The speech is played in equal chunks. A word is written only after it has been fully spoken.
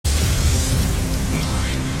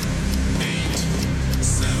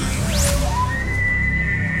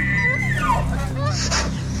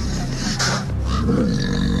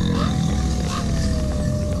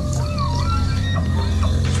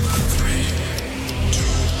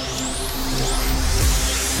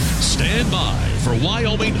Stand by for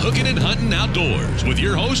Wyoming Hooking and Hunting Outdoors with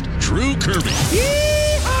your host, Drew Kirby.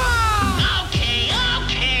 Yeehaw!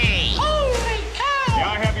 Okay. Holy cow! May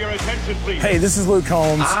I have your attention, please? Hey, this is Luke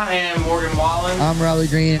Combs. I am Morgan Wallen. I'm Riley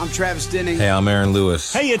Green. I'm Travis Denning. Hey, I'm Aaron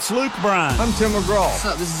Lewis. Hey, it's Luke Bryan. I'm Tim McGraw. What's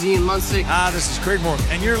up? This is Ian Munsick. This is Craig Morgan.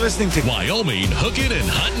 And you're listening to Wyoming Hooking and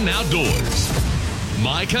Hunting Outdoors.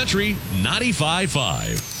 My Country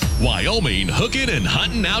 95.5. Wyoming Hooking and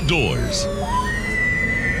Hunting Outdoors.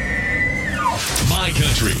 My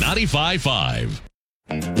Country 95.5.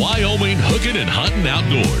 Wyoming Hooking and Hunting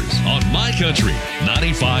Outdoors on My Country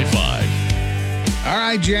 95.5. All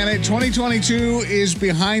right, Janet, 2022 is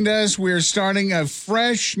behind us. We're starting a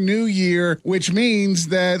fresh new year, which means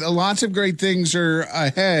that lots of great things are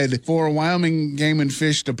ahead for Wyoming Game and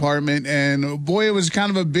Fish Department. And boy, it was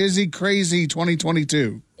kind of a busy, crazy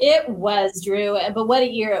 2022. It was, Drew, but what a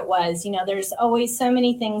year it was. You know, there's always so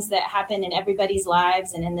many things that happen in everybody's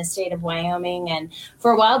lives and in the state of Wyoming. And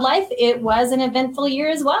for wildlife, it was an eventful year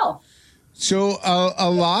as well. So a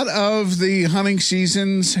lot of the hunting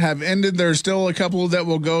seasons have ended. There's still a couple that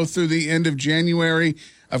will go through the end of January.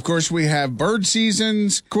 Of course, we have bird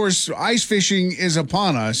seasons. Of course, ice fishing is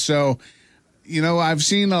upon us. So, you know, I've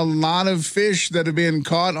seen a lot of fish that have been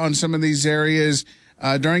caught on some of these areas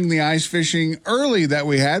during the ice fishing early that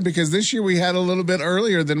we had, because this year we had a little bit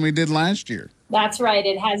earlier than we did last year. That's right.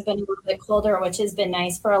 It has been a little bit colder, which has been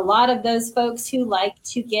nice for a lot of those folks who like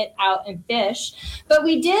to get out and fish. But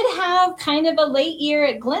we did have kind of a late year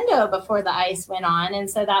at Glendo before the ice went on. And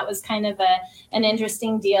so that was kind of an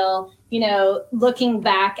interesting deal. You know, looking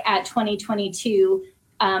back at 2022,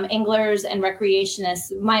 anglers and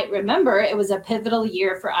recreationists might remember it was a pivotal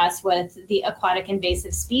year for us with the aquatic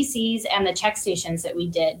invasive species and the check stations that we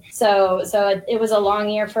did. So it was a long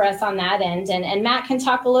year for us on that end. And Matt can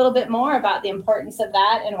talk a little bit more about the importance of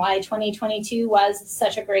that and why 2022 was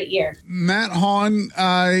such a great year. Matt Hahn,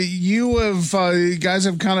 you guys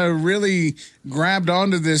have kind of really grabbed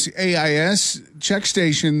onto this AIS check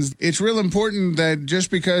stations. It's real important that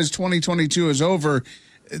just because 2022 is over,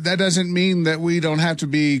 that doesn't mean that we don't have to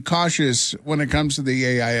be cautious when it comes to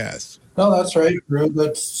the AIS. No, that's right, Drew.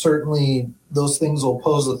 That's certainly, those things will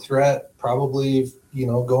pose a threat, probably, you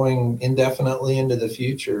know, going indefinitely into the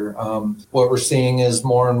future. What we're seeing is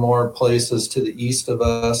more and more places to the east of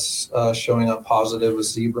us showing up positive with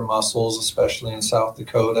zebra mussels, especially in South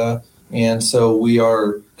Dakota. And so we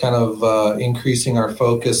are kind of increasing our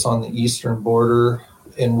focus on the eastern border,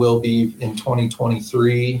 and will be in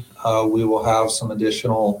 2023. We will have some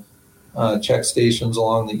additional check stations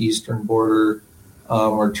along the eastern border.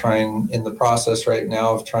 We're in the process right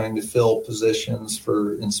now of trying to fill positions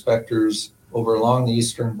for inspectors over along the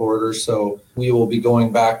eastern border. So we will be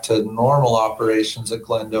going back to normal operations at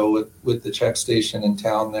Glendo with the check station in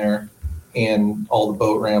town there, and all the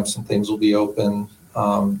boat ramps and things will be open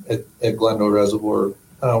at Glendo Reservoir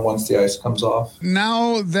once the ice comes off.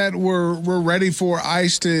 Now that we're ready for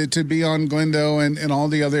ice to be on Glendo and all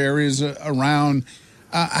the other areas around,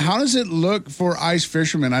 how does it look for ice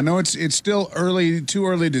fishermen? I know it's still too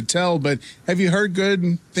early to tell, but have you heard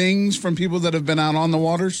good things from people that have been out on the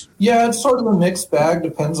waters? Yeah, it's sort of a mixed bag.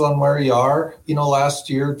 Depends on where you are. You know, last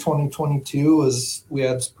year, 2022, we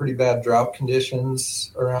had pretty bad drought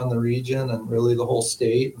conditions around the region and really the whole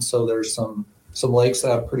state. And so there's some lakes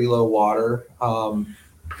that have pretty low water.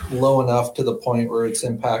 Low enough to the point where it's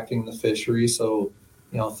impacting the fishery. So,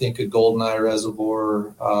 you know, think of Goldeneye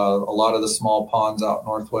Reservoir, a lot of the small ponds out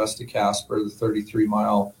northwest of Casper, the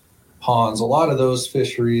 33-mile ponds. A lot of those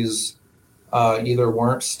fisheries either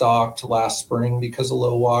weren't stocked last spring because of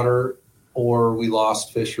low water, or we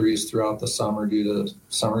lost fisheries throughout the summer due to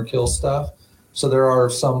summer kill stuff. So there are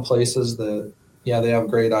some places that, they have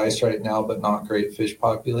great ice right now, but not great fish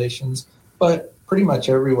populations. But pretty much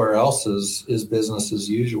everywhere else is business as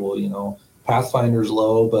usual. You know, Pathfinder's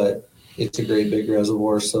low, but it's a great big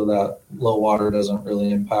reservoir, so that low water doesn't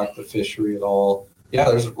really impact the fishery at all. Yeah,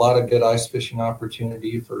 there's a lot of good ice fishing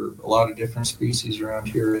opportunity for a lot of different species around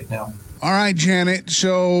here right now. All right, Janet.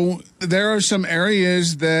 So there are some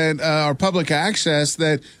areas that are public access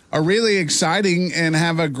that are really exciting and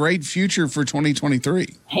have a great future for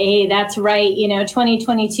 2023. Hey, that's right. You know,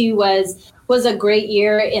 2022 was a great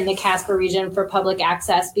year in the Casper region for public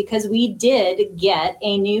access because we did get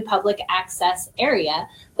a new public access area,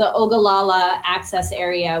 the Ogallala access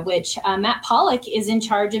area, which Matt Pollock is in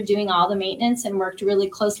charge of doing all the maintenance and worked really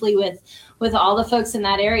closely with all the folks in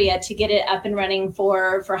that area to get it up and running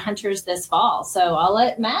for hunters this fall. So I'll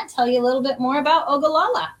let Matt tell you a little bit more about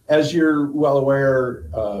Ogallala. As you're well aware,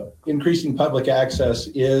 increasing public access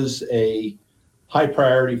is a high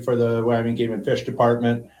priority for the Wyoming Game and Fish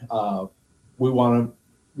Department. We want to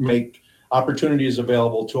make opportunities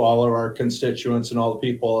available to all of our constituents and all the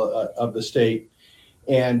people of the state.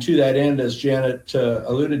 And to that end, as Janet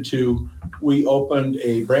alluded to, we opened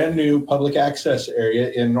a brand new public access area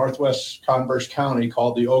in northwest Converse County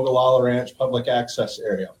called the Ogallala Ranch Public Access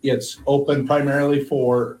Area. It's open primarily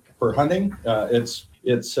for hunting.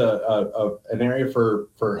 It's an area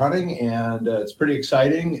for hunting, and it's pretty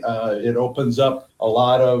exciting. It opens up a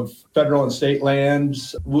lot of federal and state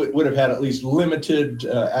lands, would have had at least limited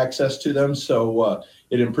access to them. So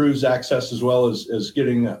it improves access as well as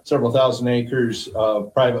getting several thousand acres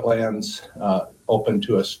of private lands open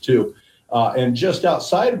to us too. And just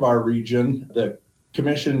outside of our region, the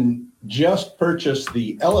commission just purchased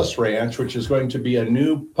the Ellis Ranch, which is going to be a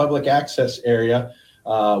new public access area,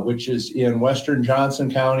 which is in western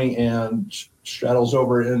Johnson County and straddles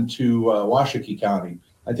over into Washakie County.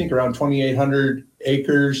 I think around 2,800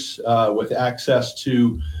 acres with access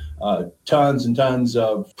to tons and tons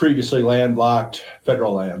of previously landlocked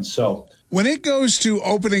federal lands. So when it goes to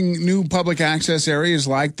opening new public access areas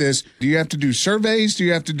like this, do you have to do surveys? Do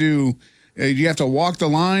you have to walk the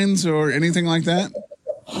lines or anything like that?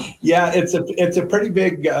 Yeah, it's a pretty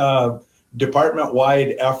big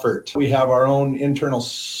department-wide effort. We have our own internal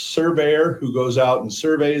surveyor who goes out and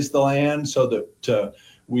surveys the land so that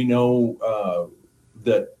we know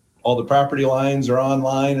that all the property lines are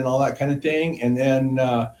online and all that kind of thing. And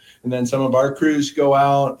then some of our crews go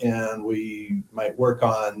out and we might work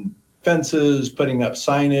on fences, putting up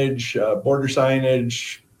signage, border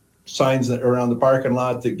signage, signs that are around the parking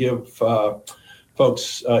lot that give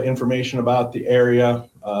folks information about the area.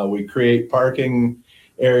 We create parking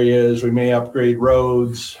areas. We may upgrade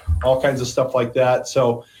roads, all kinds of stuff like that.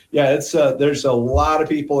 So yeah, it's there's a lot of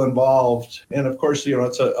people involved, and of course,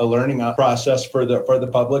 it's a learning process for the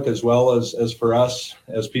public as well as for us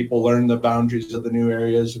as people learn the boundaries of the new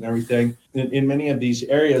areas and everything. In many of these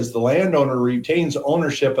areas, the landowner retains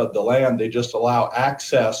ownership of the land; they just allow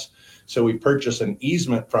access. So we purchase an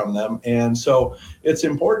easement from them, and so it's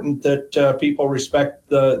important that people respect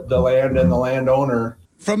the land and the landowner.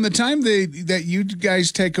 From the time that you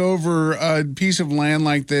guys take over a piece of land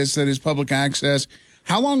like this that is public access,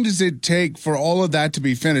 how long does it take for all of that to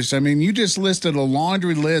be finished? I mean, you just listed a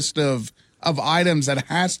laundry list of items that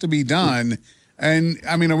has to be done. And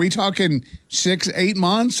I mean, are we talking 6-8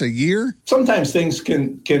 months, a year? Sometimes things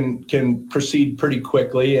can proceed pretty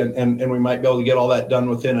quickly and we might be able to get all that done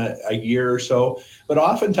within a year or so. But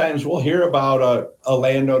oftentimes we'll hear about a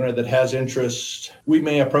landowner that has interest. We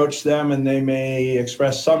may approach them and they may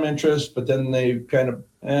express some interest, but then they kind of,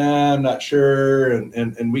 I'm not sure.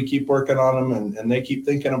 And we keep working on them and they keep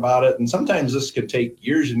thinking about it. And sometimes this can take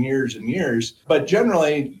years and years and years. But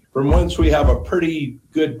generally, from once we have a pretty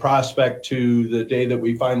good prospect to the day that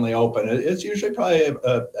we finally open, it's usually probably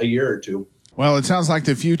a year or two. Well, it sounds like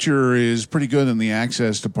the future is pretty good in the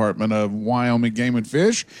access department of Wyoming Game and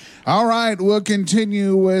Fish. All right, we'll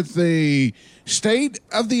continue with the state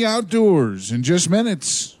of the outdoors in just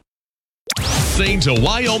minutes. Listening to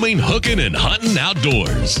Wyoming Hooking and Hunting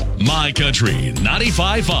Outdoors. My Country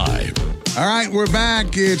 95.5. All right, we're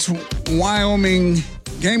back. It's Wyoming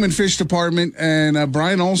Game and Fish Department, and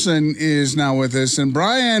Brian Olson is now with us. And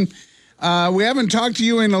Brian, we haven't talked to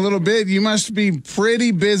you in a little bit. You must be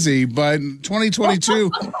pretty busy, but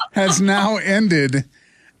 2022 has now ended,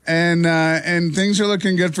 and things are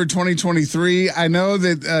looking good for 2023. I know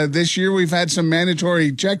that this year we've had some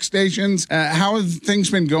mandatory check stations. How have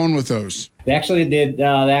things been going with those? They actually did. They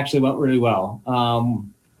actually went really well.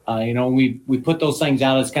 We put those things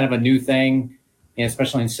out as kind of a new thing, and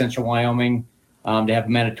especially in central Wyoming. To have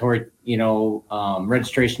mandatory,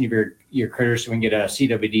 registration of your critters so we can get a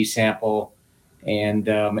CWD sample. And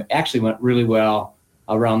it actually went really well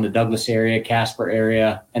around the Douglas area, Casper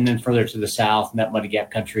area, and then further to the south in that Muddy Gap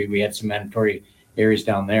country. We had some mandatory areas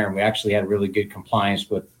down there, and we actually had really good compliance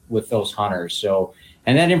with those hunters. So,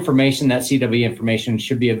 and that information, that CWD information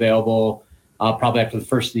should be available probably after the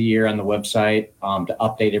first of the year on the website to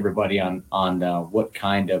update everybody on what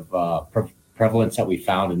kind of prevalence that we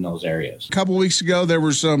found in those areas. A couple weeks ago, there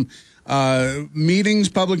were some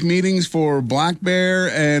public meetings for black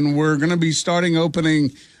bear, and we're going to be starting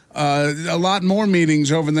opening a lot more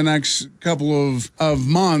meetings over the next couple of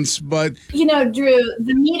months. But Drew,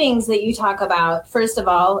 the meetings that you talk about, first of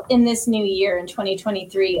all, in this new year in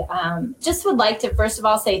 2023, just would like to first of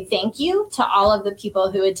all say thank you to all of the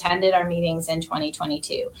people who attended our meetings in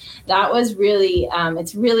 2022. That was really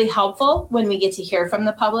it's really helpful when we get to hear from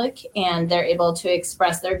the public and they're able to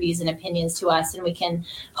express their views and opinions to us, and we can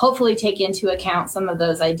hopefully take into account some of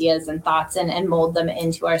those ideas and thoughts and mold them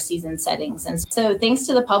into our season settings. And so thanks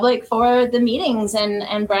to the public public for the meetings,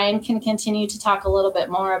 and Brian can continue to talk a little bit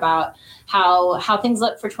more about how things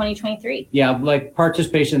look for 2023. Yeah, like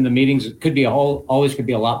participation in the meetings could be always could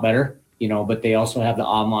be a lot better, but they also have the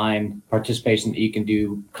online participation that you can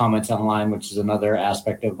do comments online, which is another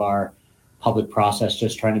aspect of our public process,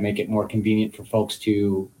 just trying to make it more convenient for folks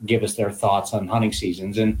to give us their thoughts on hunting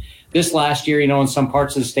seasons. And this last year, in some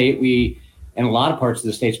parts of the state, in a lot of parts of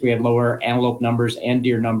the states, we had lower antelope numbers and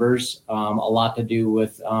deer numbers, a lot to do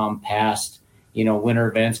with past, winter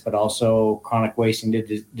events, but also chronic wasting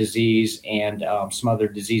disease and some other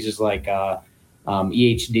diseases like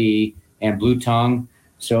EHD and blue tongue.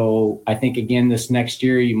 So I think, again, this next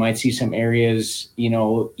year, you might see some areas,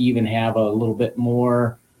 even have a little bit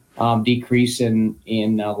more decrease in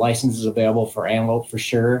licenses available for antelope for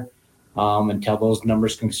sure, until those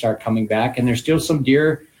numbers can start coming back. And there's still some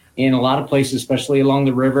deer in a lot of places, especially along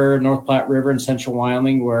the river, North Platte River in central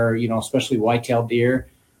Wyoming, where, especially white-tailed deer.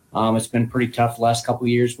 It's been pretty tough the last couple of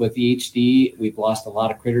years with EHD. We've lost a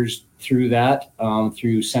lot of critters through that,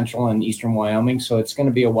 through central and eastern Wyoming. So it's going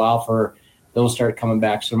to be a while for those start coming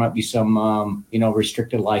back. So there might be some,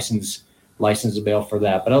 restricted license available for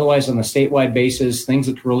that. But otherwise, on a statewide basis, things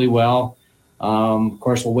look really well. Of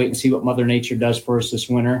course, we'll wait and see what Mother Nature does for us this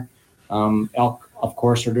winter. Elk, of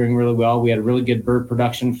course, are doing really well. We had a really good bird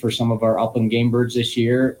production for some of our upland game birds this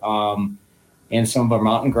year. And some of our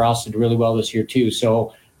mountain grouse did really well this year too.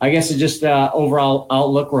 So I guess it's just overall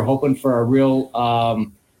outlook. We're hoping for a real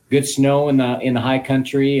good snow in the high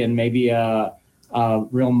country, and maybe a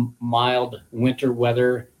real mild winter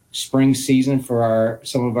weather spring season for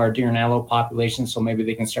some of our deer and antelope populations. So maybe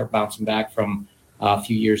they can start bouncing back from a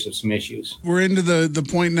few years of some issues. We're into the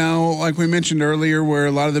point now, like we mentioned earlier, where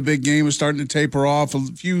a lot of the big game is starting to taper off. A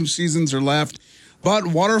few seasons are left, but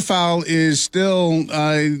waterfowl is still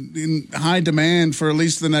in high demand for at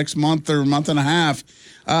least the next month or month and a half.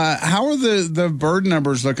 How are the bird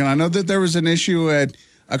numbers looking? I know that there was an issue at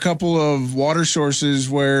a couple of water sources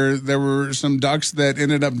where there were some ducks that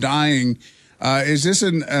ended up dying. Is this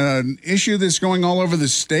an issue that's going all over the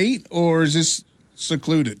state, or is this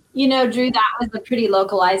secluded? Drew, that was a pretty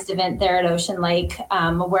localized event there at Ocean Lake,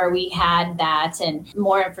 where we had that, and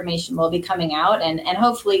more information will be coming out, and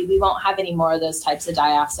hopefully we won't have any more of those types of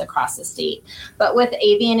die-offs across the state. But with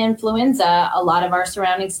avian influenza, a lot of our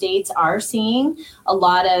surrounding states are seeing a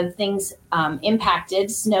lot of things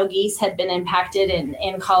impacted. Snow geese had been impacted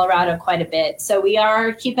in Colorado quite a bit. So we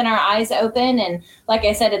are keeping our eyes open, and like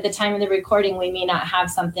I said, at the time of the recording, we may not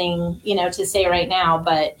have something, to say right now,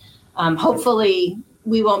 but hopefully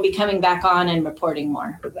we won't be coming back on and reporting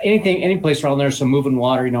more. Any place around there's some moving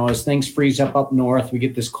water, as things freeze up north, we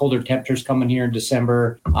get this colder temperatures coming here in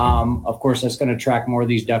December. Of course, that's going to attract more of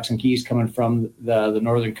these ducks and geese coming from the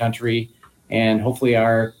northern country. And hopefully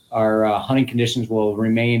our hunting conditions will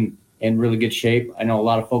remain in really good shape. I know a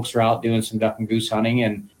lot of folks are out doing some duck and goose hunting,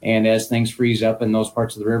 and as things freeze up in those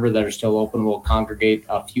parts of the river that are still open, we'll congregate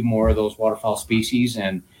a few more of those waterfowl species.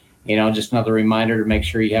 And just another reminder to make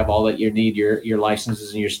sure you have all that you need, your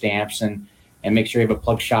licenses and your stamps, and make sure you have a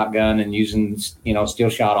plug shotgun and using, steel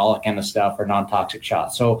shot, all that kind of stuff, or non-toxic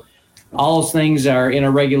shots. So all those things are in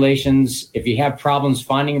our regulations. If you have problems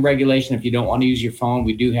finding a regulation, if you don't want to use your phone,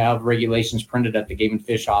 we do have regulations printed at the Game and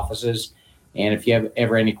Fish offices. And if you have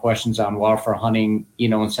ever any questions on waterfowl hunting,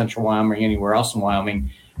 in central Wyoming or anywhere else in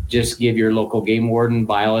Wyoming, just give your local game warden,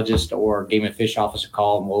 biologist, or Game and Fish office a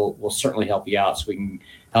call, and we'll certainly help you out so we can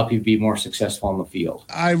help you be more successful in the field.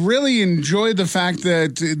 I really enjoyed the fact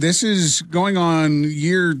that this is going on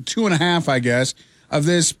year 2.5, I guess, of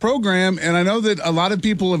this program. And I know that a lot of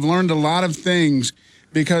people have learned a lot of things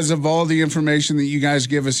because of all the information that you guys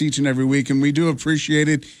give us each and every week. And we do appreciate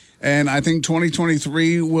it. And I think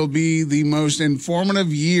 2023 will be the most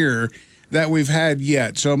informative year that we've had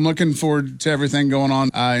yet. So I'm looking forward to everything going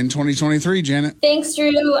on in 2023, Janet. Thanks,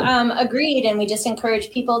 Drew. Agreed. And we just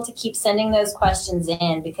encourage people to keep sending those questions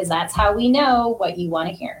in, because that's how we know what you want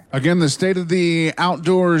to hear. Again, the state of the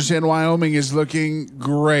outdoors in Wyoming is looking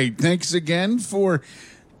great. Thanks again for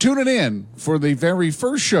tuning in for the very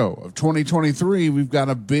first show of 2023. We've got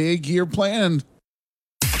a big year planned.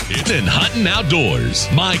 It's in Hunting Outdoors,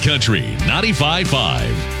 My Country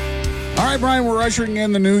 95.5. All right, Brian, we're ushering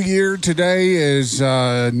in the new year. Today is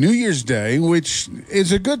New Year's Day, which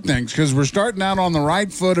is a good thing because we're starting out on the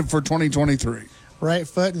right foot for 2023. Right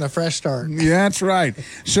foot and a fresh start. Yeah, that's right.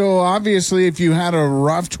 So obviously, if you had a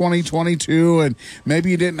rough 2022 and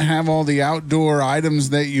maybe you didn't have all the outdoor items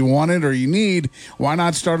that you wanted or you need, why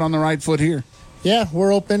not start on the right foot here? Yeah,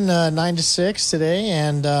 we're open 9 to 6 today,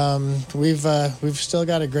 and we've still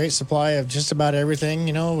got a great supply of just about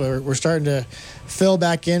everything. We're starting to fill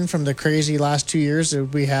back in from the crazy last 2 years that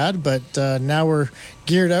we had, but now we're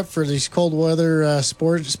geared up for these cold weather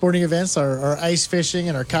sporting events, our ice fishing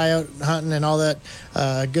and our coyote hunting and all that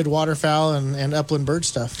good waterfowl and upland bird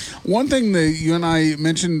stuff. One thing that you and I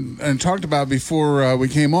mentioned and talked about before we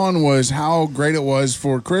came on was how great it was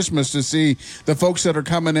for Christmas to see the folks that are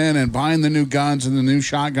coming in and buying the new guns and the new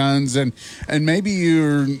shotguns, and maybe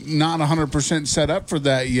you're not 100% set up for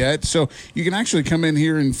that yet, so you can actually come in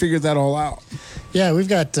here and figure that all out. Yeah, we've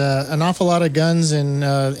got an awful lot of guns, and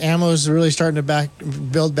ammo's really starting to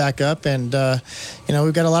build back up, and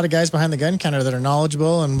we've got a lot of guys behind the gun counter that are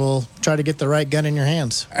knowledgeable, and we'll try to get the right gun in your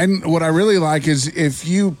hands. And what I really like is if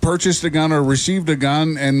you purchased a gun or received a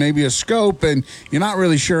gun and maybe a scope, and you're not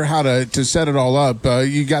really sure how to set it all up,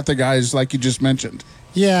 you got the guys like you just mentioned.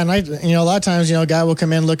 Yeah, and a lot of times, a guy will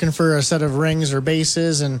come in looking for a set of rings or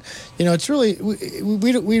bases, and it's really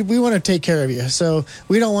we want to take care of you. So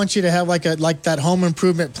we don't want you to have like that home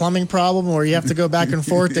improvement plumbing problem where you have to go back and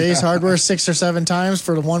forth to Ace Hardware 6 or 7 times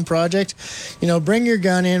for the one project. Bring your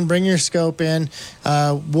gun in, bring your scope in.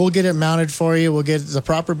 We'll get it mounted for you. We'll get the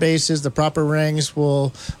proper bases, the proper rings.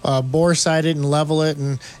 We'll bore sight it and level it,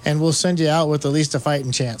 and we'll send you out with at least a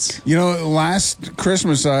fighting chance. Last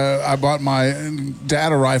Christmas I bought my dad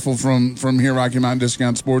a rifle from here, Rocky Mountain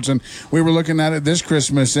Discount Sports, and we were looking at it this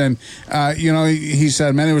Christmas, and he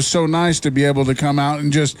said, man, it was so nice to be able to come out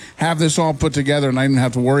and just have this all put together, and I didn't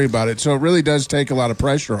have to worry about it. So it really does take a lot of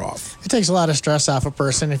pressure off. It takes a lot of stress off a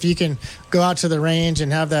person if you can go out to the range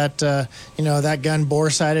and have that that gun bore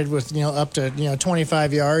sighted with up to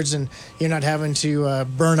 25 yards, and you're not having to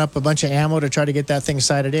burn up a bunch of ammo to try to get that thing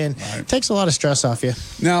sighted in. Right. It takes a lot of stress off you.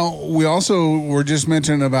 Now, we also were just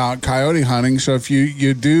mentioning about coyote hunting, so if you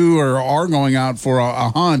do or are going out for a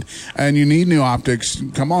hunt and you need new optics,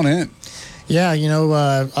 come on in. Yeah,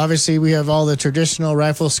 obviously we have all the traditional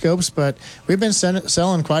rifle scopes, but we've been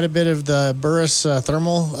selling quite a bit of the Burris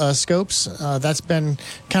thermal scopes. That's been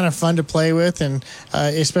kind of fun to play with, and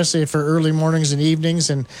especially for early mornings and evenings.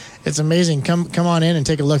 And it's amazing. Come on in and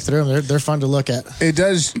take a look through them. They're fun to look at. It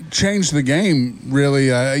does change the game, really.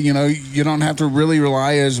 You don't have to really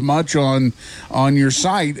rely as much on your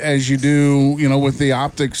sight as you do, with the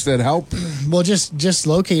optics that help. Well, just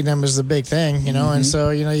locating them is the big thing, Mm-hmm. And so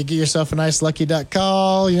you get yourself a nice lucky duck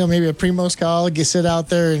call, maybe a Primos call. You sit out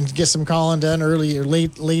there and get some calling done early or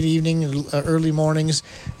late evening, early mornings,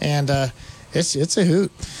 and it's a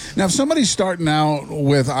hoot. Now, if somebody's starting out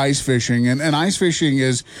with ice fishing, and ice fishing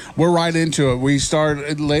we're right into it. We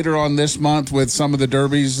start later on this month with some of the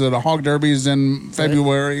derbies, the hog derbies in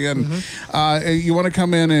February, and you want to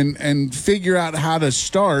come in and figure out how to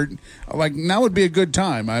start. Like, now would be a good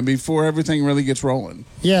time before everything really gets rolling.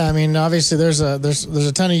 Yeah, obviously there's a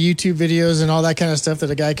ton of YouTube videos and all that kind of stuff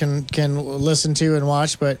that a guy can listen to and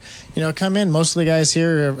watch. But come in. Most of the guys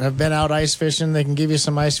here have been out ice fishing. They can give you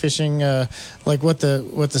some ice fishing, like what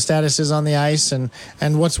the status is on the ice and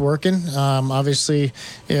what's working. Obviously,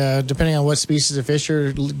 depending on what species of fish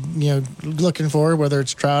you're looking for, whether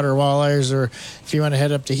it's trout or walleyes, or if you want to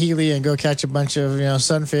head up to Healy and go catch a bunch of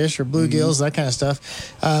sunfish or bluegills, that kind of stuff.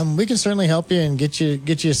 We can certainly help you and get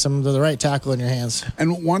you some of the right tackle in your hands.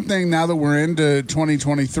 And one thing, now that we're into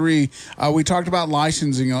 2023, we talked about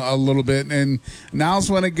licensing a little bit, and now's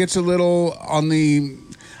when it gets a little on the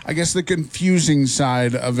confusing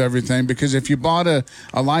side of everything, because if you bought a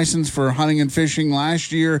license for hunting and fishing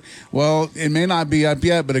last year, well, it may not be up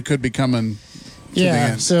yet, but it could be coming.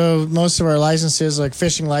 Yeah, so most of our licenses, like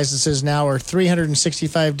fishing licenses now, are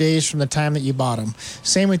 365 days from the time that you bought them.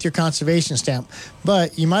 Same with your conservation stamp.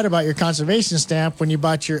 But you might have bought your conservation stamp when you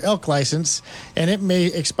bought your elk license, and it may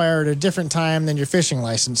expire at a different time than your fishing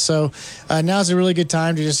license. So now's a really good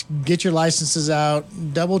time to just get your licenses out,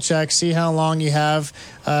 double check, see how long you have.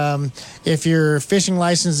 If your fishing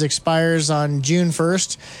license expires on June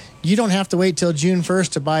 1st, you don't have to wait till June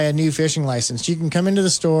 1st to buy a new fishing license. You can come into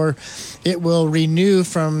the store. It will renew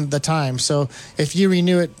from the time. So if you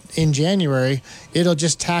renew it in January, it'll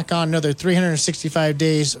just tack on another 365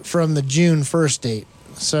 days from the June 1st date.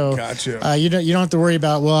 So gotcha. You don't have to worry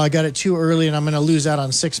about, well, I got it too early and I'm going to lose out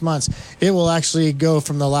on 6 months. It will actually go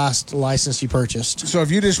from the last license you purchased. So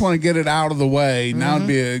if you just want to get it out of the way, now would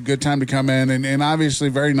be a good time to come in, and obviously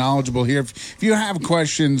very knowledgeable here. If you have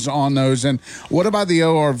questions on those, and what about the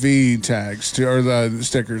ORV tags or the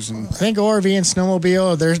stickers? I think ORV and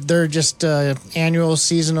snowmobile, they're just annual,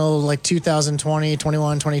 seasonal, like 2020,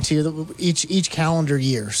 21, 22, each calendar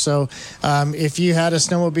year. So if you had a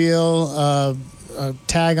snowmobile,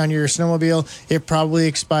 tag on your snowmobile, it probably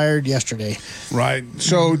expired yesterday. Right.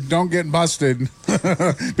 So don't get busted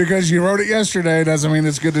because you rode it yesterday doesn't mean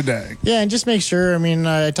it's good today. Yeah, and just make sure. I mean,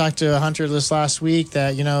 I talked to a hunter this last week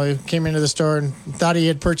that, he came into the store and thought he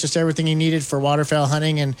had purchased everything he needed for waterfowl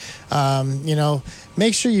hunting. And,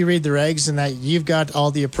 make sure you read the regs and that you've got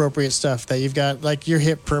all the appropriate stuff, that you've got like your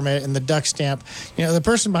HIP permit and the duck stamp. The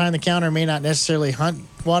person behind the counter may not necessarily hunt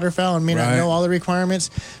waterfowl and may not know all the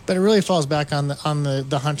requirements, but it really falls back on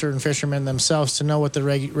the hunter and fishermen themselves to know what the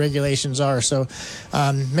regulations are. So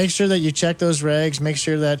make sure that you check those regs, make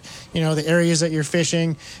sure that, the areas that you're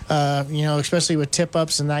fishing, especially with tip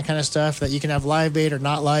ups and that kind of stuff, that you can have live bait or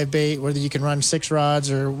not live bait, whether you can run 6 rods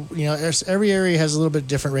or, every area has a little bit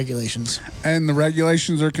different regulations. And the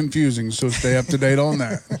regulations are confusing, so stay up to date on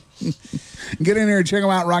that. Get in here and check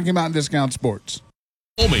them out, Rocky Mountain Discount Sports.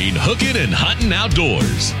 Wyoming Hooking and Hunting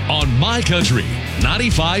Outdoors on My Country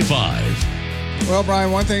 95.5. Well,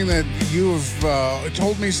 Brian, one thing that you have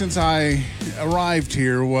told me since I arrived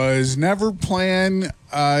here was never plan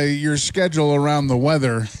your schedule around the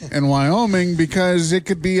weather in Wyoming, because it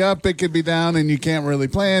could be up, it could be down, and you can't really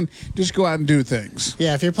plan. Just go out and do things.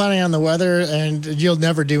 Yeah, if you're planning on the weather, and you'll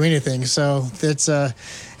never do anything. So it's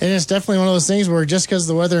definitely one of those things where just because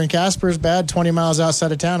the weather in Casper is bad, 20 miles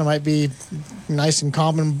outside of town, it might be nice and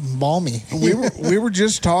calm and balmy. We were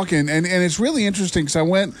just talking, and it's really interesting because I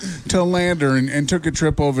went to Lander and took a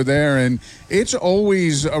trip over there, and it's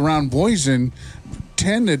always around Boise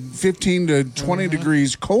 10 to 15 to 20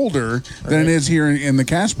 degrees colder than it is here in the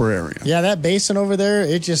Casper area. Yeah, that basin over there,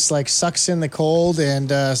 it just like sucks in the cold, and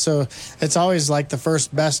so it's always like the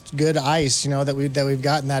first best good ice, that we've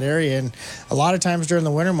got in that area. And a lot of times during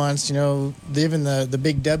the winter months, even the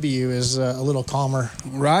Big W is a little calmer.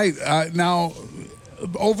 Right. Now,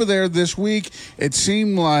 over there this week, it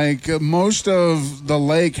seemed like most of the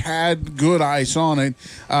lake had good ice on it.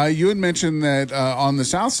 You had mentioned that on the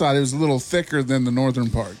south side, it was a little thicker than the northern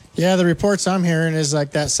part. Yeah, the reports I'm hearing is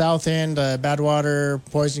like that south end, Badwater,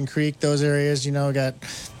 Poison Creek, those areas, got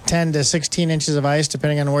 10 to 16 inches of ice,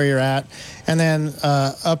 depending on where you're at. And then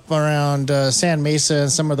up around San Mesa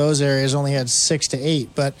and some of those areas only had 6 to 8.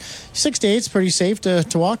 But 6 to 8 is pretty safe to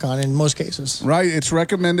walk on in most cases. Right. It's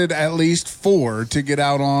recommended at least 4 to get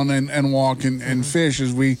out on and walk and fish,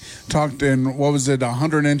 as we talked in,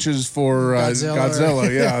 100 inches for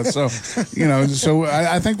Godzilla. Yeah. So, so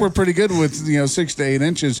I think we're pretty good with, 6 to 8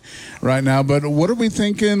 inches right now. But what are we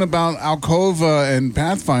thinking about Alcova and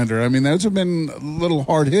Pathfinder? I mean, those have been a little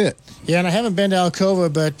hard hit. Yeah, and I haven't been to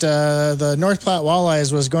Alcova, but the North Platte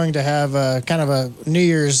Walleyes was going to have kind of a New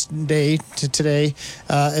Year's Day to today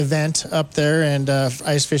event up there and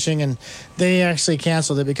ice fishing, and they actually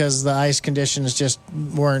canceled it because the ice conditions just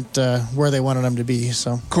weren't where they wanted them to be.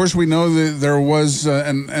 So, of course, we know that there was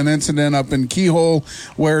an incident up in Keyhole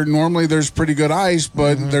where normally there's pretty good ice,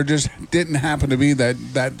 but there just didn't happen to be that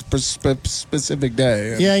specific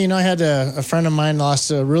day. Yeah, I had a friend of mine lost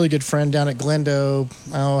a really good friend down at Glendo.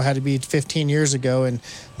 Had to be 15 years ago, and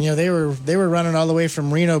they were running all the way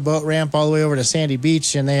from Reno Boat Ramp all the way over to Sandy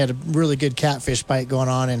Beach, and they had a really good catfish bite going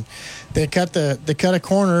on, and they cut a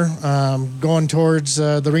corner going towards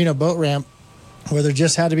the Reno Boat Ramp, where there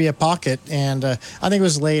just had to be a pocket, and I think it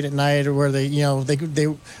was late at night, where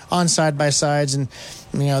they on side by sides, and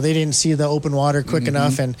they didn't see the open water quick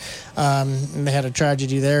enough, and they had a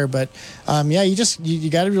tragedy there. But you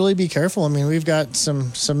got to really be careful. I mean, we've got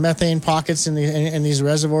some methane pockets in these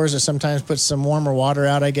reservoirs that sometimes put some warmer water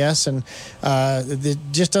out, I guess, and it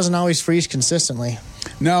just doesn't always freeze consistently.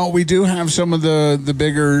 No, we do have some of the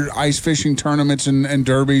bigger ice fishing tournaments and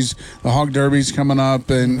derbies, the Hog Derbies coming up,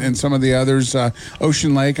 and some of the others.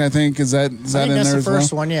 Ocean Lake, I think, is that in there as well? That's the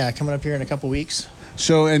first one, yeah, coming up here in a couple weeks.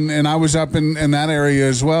 So, and I was up in that area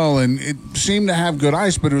as well, and it seemed to have good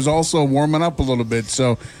ice, but it was also warming up a little bit,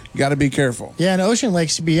 so you got to be careful. Yeah, and Ocean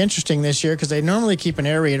Lakes would be interesting this year because they normally keep an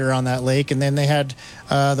aerator on that lake, and then they had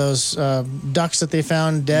those ducks that they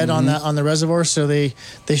found dead on the reservoir, so they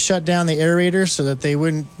shut down the aerator so that they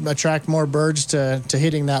wouldn't attract more birds to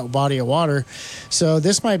hitting that body of water. So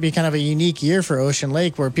this might be kind of a unique year for Ocean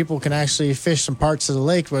Lake, where people can actually fish some parts of the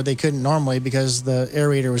lake where they couldn't normally because the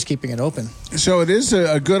aerator was keeping it open. So it is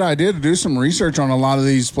a good idea to do some research on a lot of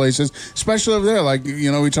these places, especially over there. Like,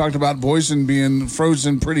 we talked about Boysen being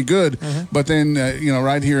frozen pretty good, but then,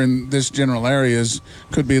 right here in this general areas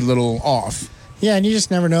could be a little off. Yeah, and you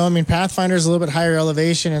just never know. I mean, Pathfinder is a little bit higher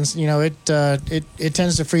elevation, and it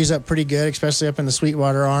tends to freeze up pretty good, especially up in the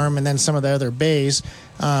Sweetwater Arm and then some of the other bays.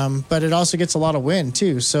 But it also gets a lot of wind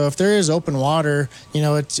too. So if there is open water,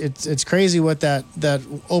 it's crazy what that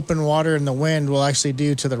open water and the wind will actually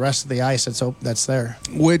do to the rest of the ice that's there.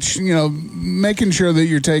 Which, making sure that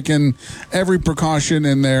you're taking every precaution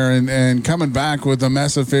in there and coming back with a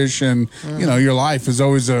mess of fish and your life is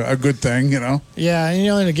always a good thing. Yeah,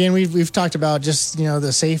 and again we've talked about just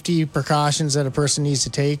the safety precautions that a person needs to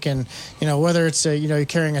take, and whether it's you're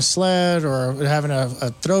carrying a sled or having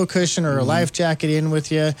a throw cushion or a life jacket in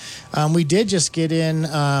with you. We did just get in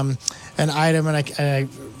an item, and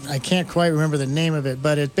I can't quite remember the name of it,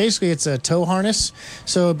 but it's a tow harness.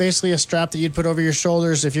 So basically a strap that you'd put over your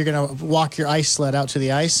shoulders if you're going to walk your ice sled out to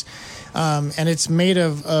the ice. And it's made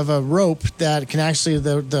of a rope that can actually,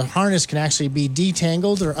 the harness can actually be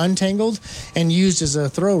detangled or untangled and used as a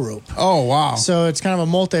throw rope. Oh, wow. So it's kind of a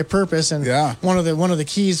multi-purpose. And yeah. one of the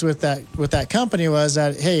keys with that company was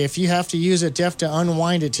that, hey, if you have to use it, you have to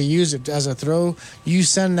unwind it to use it as a throw, you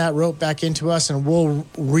send that rope back into us and we'll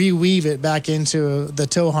reweave it back into the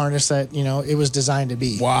tow harness that, it was designed to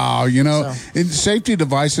be. Wow. Safety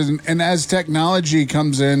devices, and as technology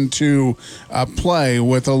comes into play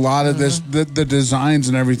with a lot of the designs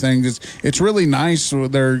and everything, it's really nice.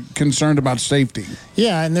 They're concerned about safety.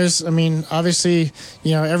 Yeah, and obviously,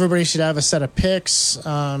 everybody should have a set of picks.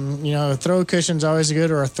 A throw cushion's always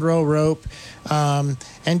good, or a throw rope.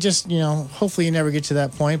 And just, hopefully you never get to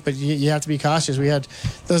that point, but you have to be cautious. We had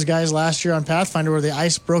those guys last year on Pathfinder where the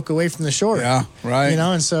ice broke away from the shore. Yeah, right.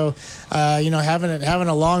 And so, having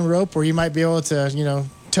a long rope where you might be able to,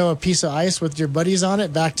 tow a piece of ice with your buddies on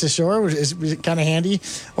it back to shore, which is kind of handy,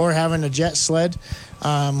 or having a jet sled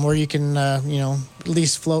where you can, at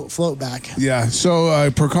least float back. Yeah. So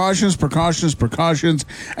precautions,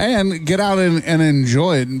 and get out and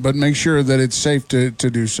enjoy it, but make sure that it's safe to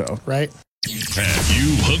do so. Right. Have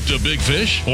you hooked a big fish?